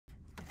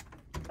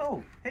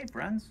So, hey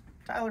friends,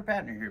 Tyler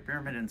Patner here,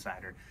 Pyramyd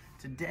Insider.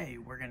 Today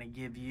we're going to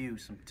give you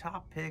some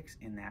top picks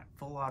in that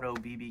full auto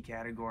BB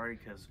category,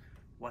 because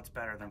what's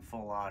better than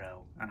full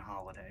auto on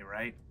holiday,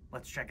 right?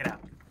 Let's check it out.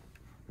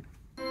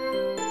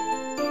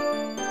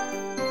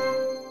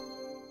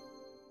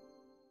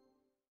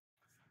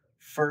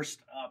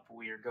 First up,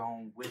 we are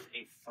going with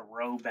a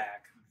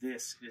throwback.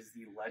 This is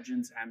the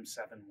Legends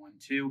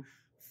M712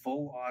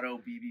 full auto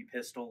BB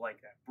pistol, like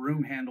that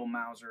broom handle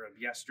Mauser of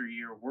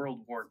yesteryear,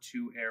 World War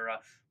II era,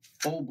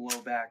 full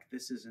blowback.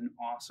 This is an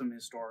awesome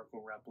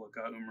historical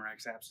replica.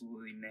 Umarex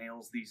absolutely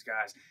nails these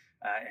guys,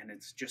 and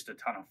it's just a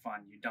ton of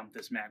fun. You dump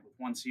this mag with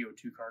one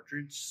CO2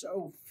 cartridge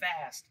so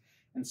fast.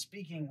 And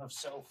speaking of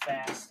so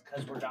fast,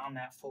 because we're on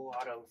that full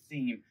auto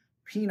theme,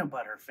 peanut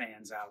butter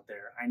fans out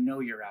there, I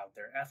know you're out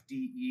there.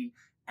 FDE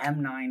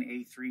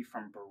M9A3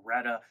 from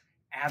Beretta,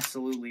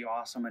 absolutely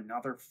awesome.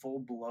 Another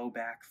full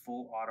blowback,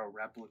 full auto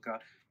replica.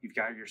 You've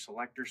got your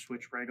selector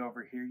switch right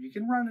over here. You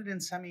can run it in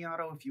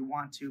semi-auto if you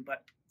want to,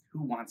 but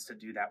who wants to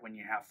do that when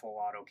you have full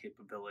auto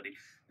capability?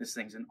 This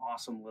thing's an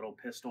awesome little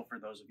pistol for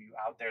those of you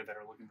out there that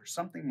are looking for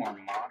something more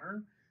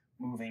modern.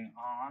 Moving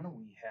on,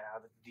 we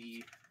have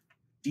the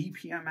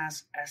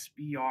DPMS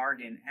SBR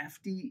in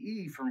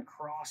FDE from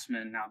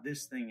Crosman. Now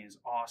this thing is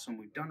awesome.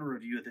 We've done a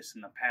review of this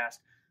in the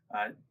past.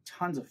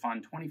 Tons of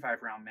fun,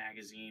 25 round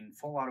magazine,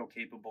 full auto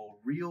capable,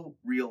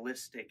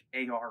 realistic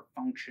AR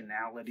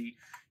functionality.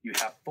 You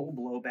have full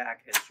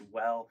blowback as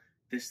well.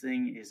 This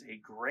thing is a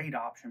great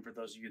option for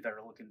those of you that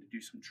are looking to do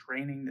some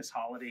training this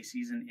holiday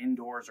season,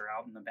 indoors or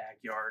out in the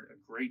backyard.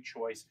 A great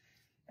choice.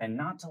 And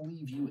not to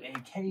leave you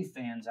AK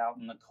fans out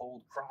in the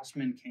cold,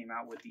 Crosman came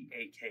out with the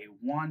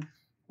AK-1,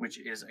 which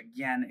is,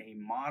 again, a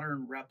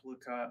modern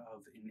replica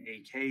of an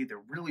AK. There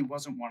really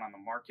wasn't one on the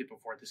market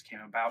before this came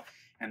about,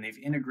 and they've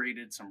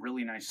integrated some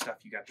really nice stuff.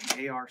 You got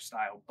the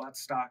AR-style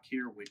buttstock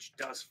here, which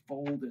does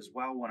fold as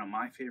well, one of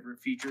my favorite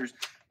features,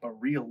 but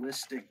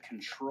realistic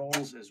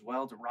controls as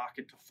well to rock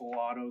it to full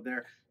auto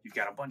there. You've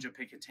got a bunch of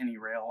Picatinny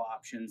rail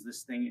options.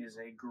 This thing is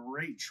a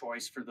great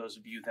choice for those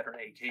of you that are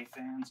AK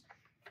fans.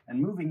 And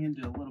moving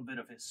into a little bit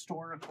of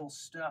historical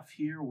stuff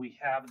here, we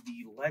have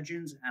the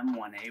Legends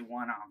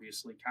M1A1,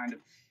 obviously kind of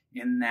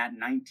in that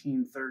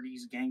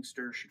 1930s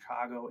gangster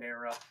Chicago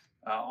era,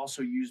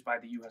 also used by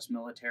the U.S.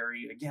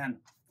 military. Again,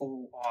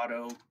 full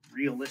auto,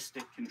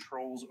 realistic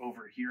controls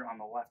over here on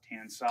the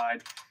left-hand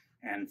side,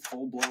 and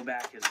full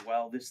blowback as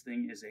well. This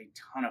thing is a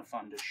ton of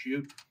fun to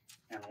shoot.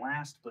 And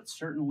last but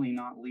certainly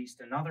not least,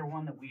 another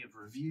one that we have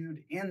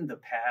reviewed in the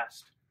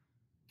past,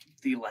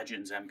 the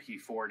Legends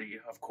MP40,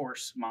 of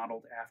course,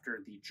 modeled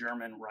after the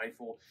German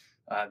rifle.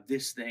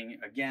 This thing,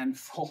 again,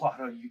 full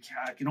auto,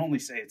 I can only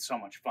say it's so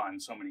much fun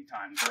so many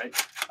times, right?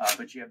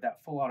 But you have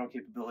that full auto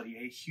capability,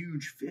 a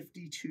huge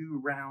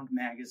 52-round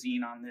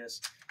magazine on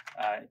this,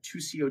 2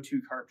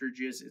 CO2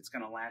 cartridges. It's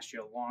going to last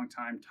you a long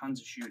time, tons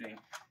of shooting,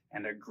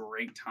 and a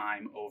great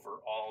time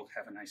overall.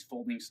 Have a nice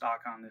folding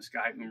stock on this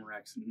guy.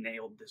 Umarex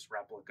nailed this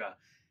replica.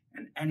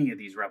 And any of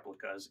these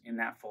replicas in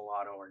that full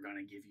auto are going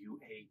to give you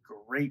a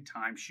great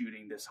time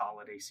shooting this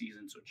holiday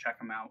season. So check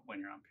them out when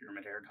you're on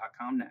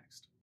pyramydair.com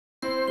next.